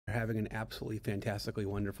having an absolutely fantastically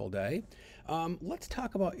wonderful day. Let's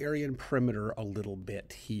talk about area and perimeter a little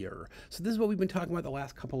bit here. So this is what we've been talking about the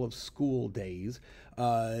last couple of school days.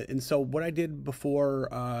 And so what I did before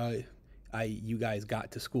you guys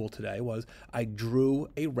got to school today was I drew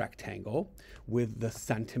a rectangle with the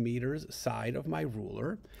centimeters side of my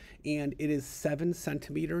ruler, and it is 7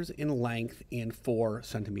 centimeters in length and 4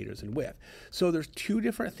 centimeters in width. So there's two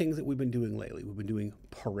different things that we've been doing lately. We've been doing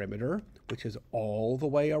perimeter, which is all the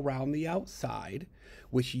way around the outside,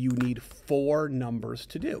 which you need 4 numbers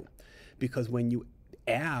to do, because when you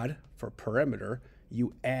add for perimeter,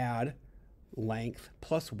 you add length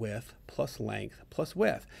plus width plus length plus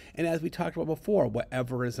width. And as we talked about before,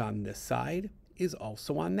 whatever is on this side is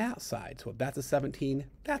also on that side. So if that's a 17,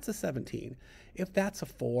 that's a 17. If that's a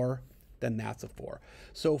 4, then that's a 4.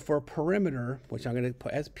 So for perimeter, which I'm going to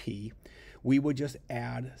put as P, we would just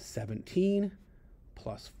add 17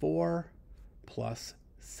 plus 4 plus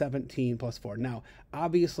 17 plus 4. Now,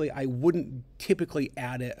 obviously, I wouldn't typically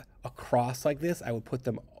add it across like this. I would put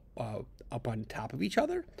them up on top of each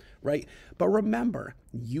other, right? But remember,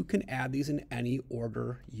 you can add these in any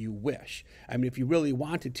order you wish. I mean, if you really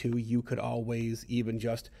wanted to, you could always even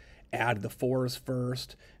just add the 4s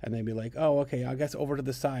first and then be like, oh, okay, I guess over to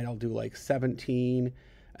the side, I'll do like 17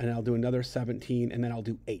 and I'll do another 17 and then I'll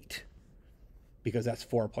do 8 because that's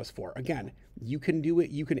 4 plus 4. Again, you can do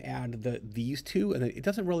it. You can add these two, and it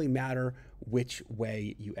doesn't really matter which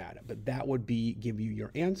way you add it, but that would give you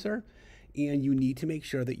your answer. And you need to make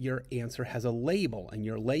sure that your answer has a label, and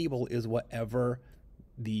your label is whatever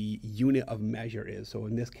the unit of measure is. So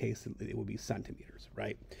in this case, it would be centimeters,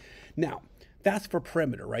 right? Now, that's for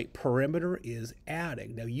perimeter, right? Perimeter is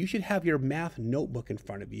adding. Now, you should have your math notebook in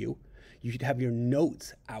front of you. You should have your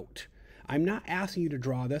notes out. I'm not asking you to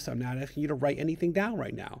draw this. I'm not asking you to write anything down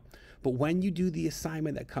right now. But when you do the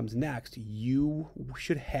assignment that comes next, you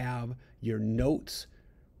should have your notes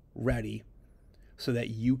ready so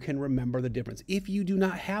that you can remember the difference. If you do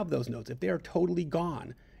not have those notes, if they are totally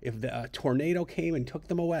gone, if the tornado came and took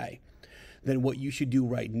them away, then what you should do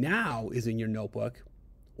right now is in your notebook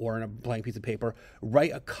or in a blank piece of paper,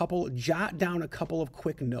 jot down a couple of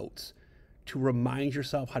quick notes to remind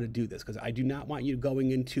yourself how to do this, because I do not want you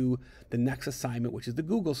going into the next assignment, which is the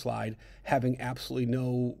Google slide, having absolutely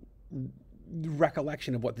no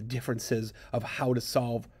recollection of what the difference is of how to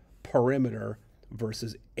solve perimeter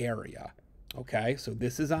versus area. Okay, so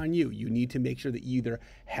this is on you. You need to make sure that you either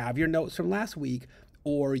have your notes from last week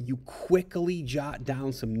or you quickly jot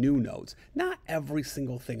down some new notes. Not every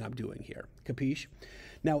single thing I'm doing here. Capiche?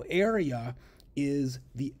 Now, area is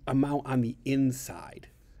the amount on the inside.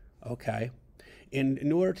 Okay? And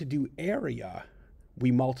in order to do area,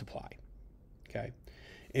 we multiply. Okay?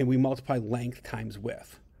 And we multiply length times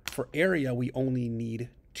width. For area, we only need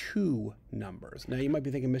 2 numbers. Now, you might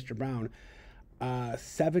be thinking, Mr. Brown,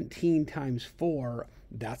 17 times 4,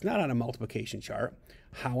 that's not on a multiplication chart.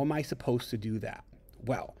 How am I supposed to do that?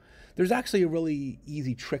 Well, there's actually a really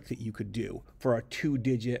easy trick that you could do for a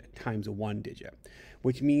 2-digit times a 1-digit,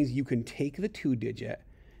 which means you can take the 2-digit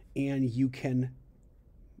and you can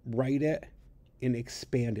write it in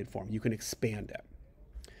expanded form. You can expand it.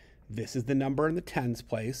 This is the number in the tens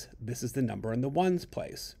place. This is the number in the ones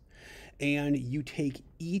place. And you take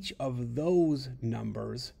each of those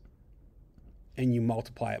numbers and you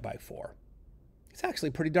multiply it by 4. It's actually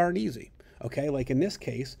pretty darn easy. Okay, like in this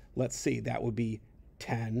case, let's see, that would be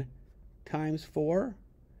 10 times 4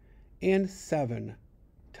 and 7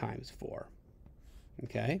 times 4.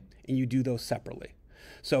 Okay, and you do those separately.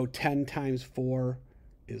 So 10 times 4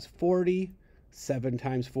 is 40, 7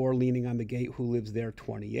 times 4, leaning on the gate, who lives there,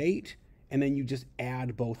 28, and then you just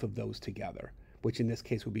add both of those together, which in this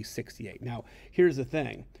case would be 68. Now, here's the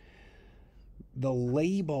thing. The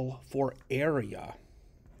label for area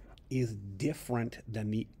is different than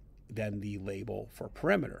the label for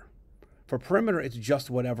perimeter. For perimeter, it's just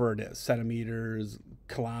whatever it is, centimeters,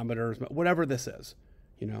 kilometers, whatever this is,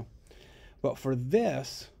 you know. But for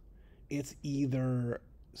this, it's either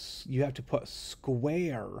you have to put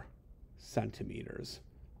square centimeters.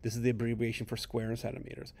 This is the abbreviation for square and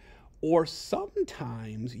centimeters. Or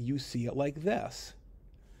sometimes you see it like this.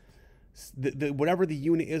 Whatever the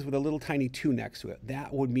unit is with a little tiny 2 next to it,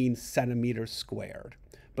 that would mean centimeters squared.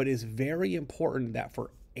 But it's very important that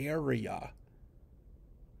for area,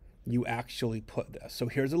 you actually put this. So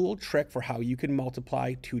here's a little trick for how you can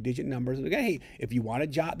multiply 2-digit numbers. And again, hey, if you want to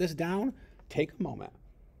jot this down, take a moment.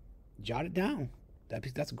 Jot it down.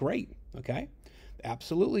 That's great, okay?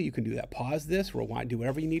 Absolutely, you can do that. Pause this, rewind, do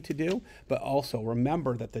whatever you need to do. But also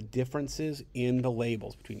remember that the differences in the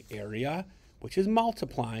labels between area, which is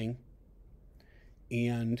multiplying,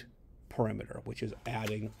 and perimeter, which is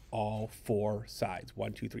adding all four sides,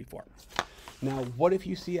 1, 2, 3, 4. Now, what if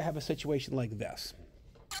you have a situation like this,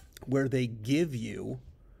 where they give you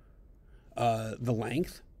the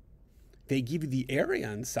length, they give you the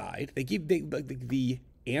area inside, they give the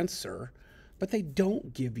answer, but they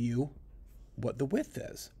don't give you what the width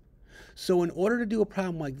is. So in order to do a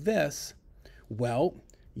problem like this, well,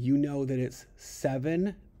 you know that it's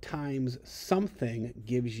 7 times something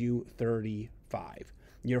gives you 35.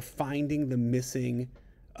 You're finding the missing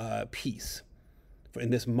piece in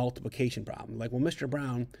this multiplication problem. Like, well, Mr.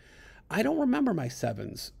 Brown, I don't remember my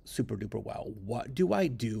 7s super duper well. What do I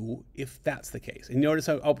do if that's the case? And notice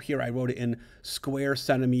how up here I wrote it in square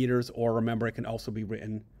centimeters, or remember it can also be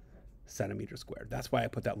written centimeter squared. That's why I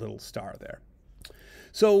put that little star there.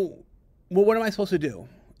 So, well, what am I supposed to do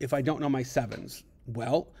if I don't know my 7s?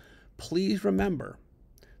 Well, please remember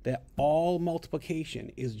that all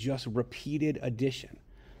multiplication is just repeated addition.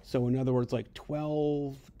 So in other words, like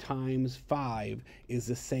 12 times 5 is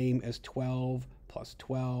the same as 12 plus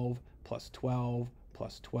 12 plus 12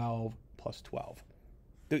 plus 12 plus 12.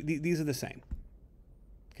 These are the same.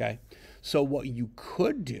 Okay? So what you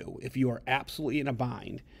could do, if you are absolutely in a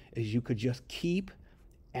bind, is you could just keep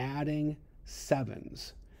adding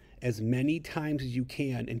 7s as many times as you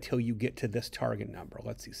can until you get to this target number.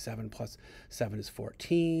 Let's see, 7 plus 7 is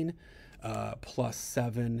 14, plus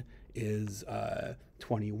 7 is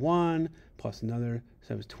 21, plus another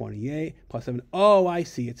 7 is 28, plus 7, oh, I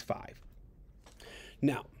see, it's 5.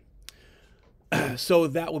 Now, so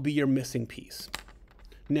that will be your missing piece.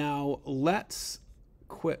 Now, let's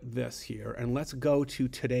quit this here and let's go to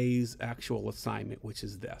today's actual assignment, which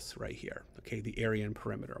is this right here, okay, the area and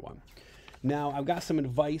perimeter one. Now, I've got some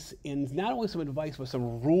advice, and not only some advice, but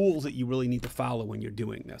some rules that you really need to follow when you're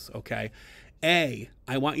doing this, okay? A,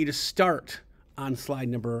 I want you to start on slide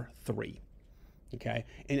number 3, okay?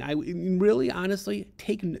 And I really, honestly,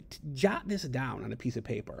 jot this down on a piece of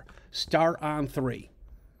paper. Start on 3,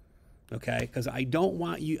 okay? Because I don't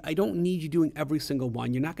need you doing every single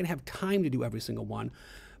one. You're not going to have time to do every single one,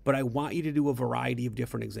 but I want you to do a variety of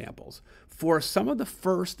different examples. For some of the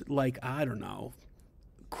first, like, I don't know,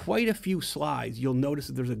 quite a few slides, you'll notice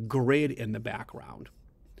that there's a grid in the background,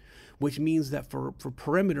 which means that for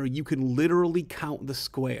perimeter, you can literally count the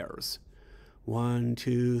squares. 1,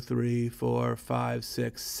 2, 3, 4, 5,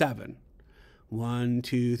 6, 7. 1,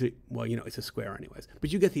 2, 3. Well, you know, it's a square anyways,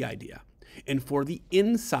 but you get the idea. And for the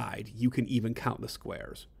inside, you can even count the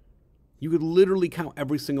squares. You could literally count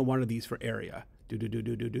every single one of these for area,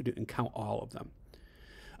 and count all of them.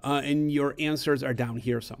 And your answers are down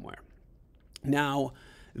here somewhere. Now,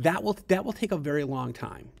 that will take a very long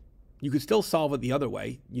time. You could still solve it the other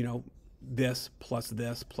way, you know, this plus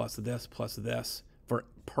this plus this plus this for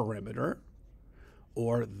perimeter,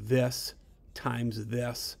 or this times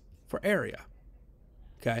this for area,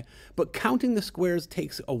 okay? But counting the squares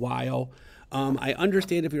takes a while. I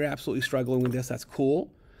understand if you're absolutely struggling with this, that's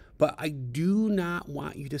cool, but I do not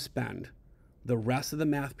want you to spend the rest of the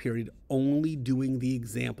math period only doing the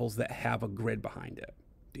examples that have a grid behind it.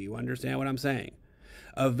 Do you understand what I'm saying?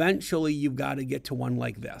 Eventually, you've got to get to one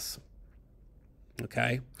like this,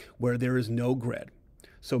 okay, where there is no grid.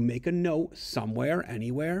 So make a note somewhere,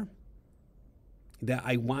 anywhere, that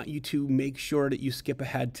I want you to make sure that you skip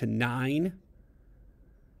ahead to 9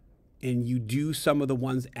 and you do some of the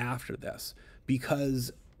ones after this,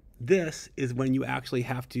 because this is when you actually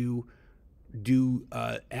have to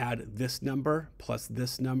add this number plus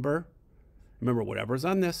this number. Remember, whatever's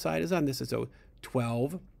on this side is on this. So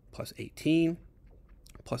 12 plus 18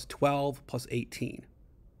 plus 12 plus 18.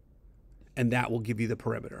 And that will give you the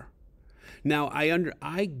perimeter. Now,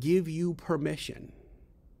 I give you permission.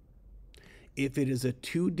 If it is a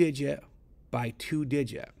 2-digit by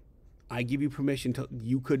 2-digit, I give you permission to,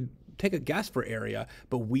 you could take a guess for area,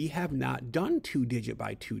 but we have not done 2-digit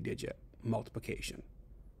by 2-digit multiplication.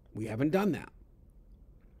 We haven't done that,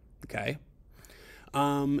 okay?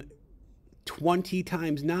 20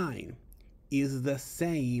 times 9 is the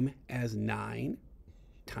same as 9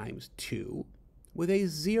 times 2 with a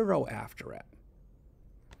 0 after it.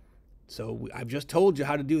 So I've just told you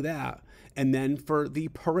how to do that. And then for the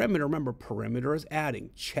perimeter, remember, perimeter is adding.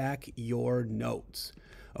 Check your notes,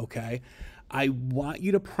 okay? I want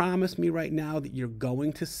you to promise me right now that you're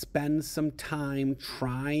going to spend some time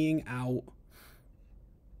trying out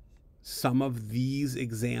some of these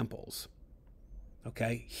examples,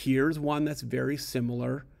 okay? Here's one that's very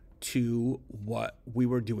similar to what we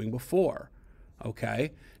were doing before,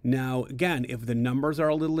 okay? Now, again, if the numbers are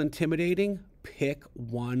a little intimidating, pick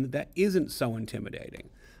one that isn't so intimidating,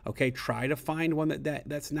 okay? Try to find one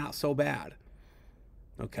that's not so bad,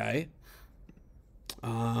 okay?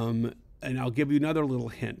 And I'll give you another little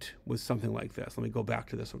hint with something like this. Let me go back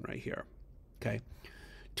to this one right here. Okay.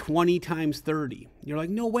 20 times 30. You're like,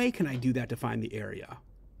 no way can I do that to find the area.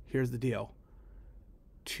 Here's the deal.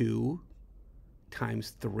 2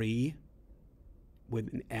 times 3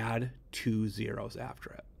 with an add 2 zeros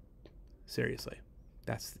after it. Seriously.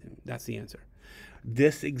 That's the answer.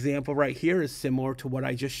 This example right here is similar to what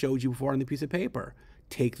I just showed you before on the piece of paper.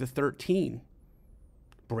 Take the 13.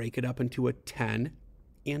 Break it up into a 10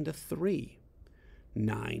 and a 3.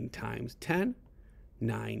 9 times 10,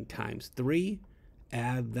 9 times 3,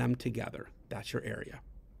 add them together. That's your area.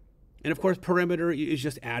 And of course, perimeter is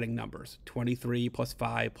just adding numbers. 23 plus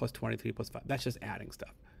 5 plus 23 plus 5. That's just adding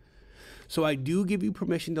stuff. So I do give you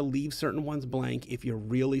permission to leave certain ones blank if you're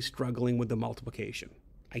really struggling with the multiplication.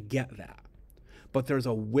 I get that. But there's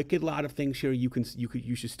a wicked lot of things here you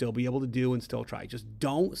should still be able to do and still try. Just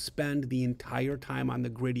don't spend the entire time on the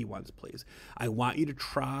gritty ones, please. I want you to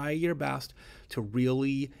try your best to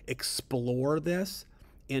really explore this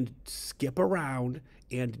and skip around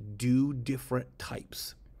and do different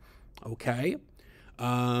types. Okay?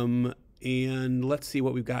 And let's see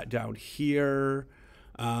what we've got down here.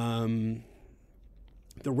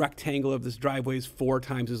 The rectangle of this driveway is 4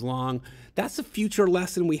 times as long. That's a future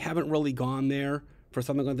lesson. We haven't really gone there for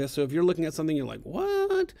something like this. So if you're looking at something, you're like,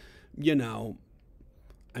 what? You know,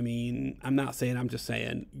 I mean, I'm not saying, I'm just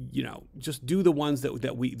saying, you know, just do the ones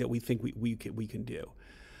that we think we can do.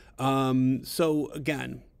 So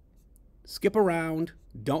again, skip around.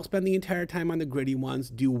 Don't spend the entire time on the gritty ones.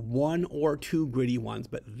 Do 1 or 2 gritty ones,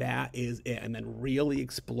 but that is it. And then really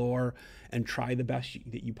explore and try the best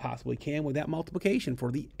that you possibly can with that multiplication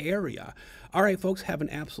for the area. All right, folks, have an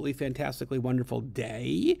absolutely fantastically wonderful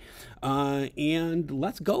day. And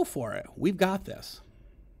let's go for it. We've got this.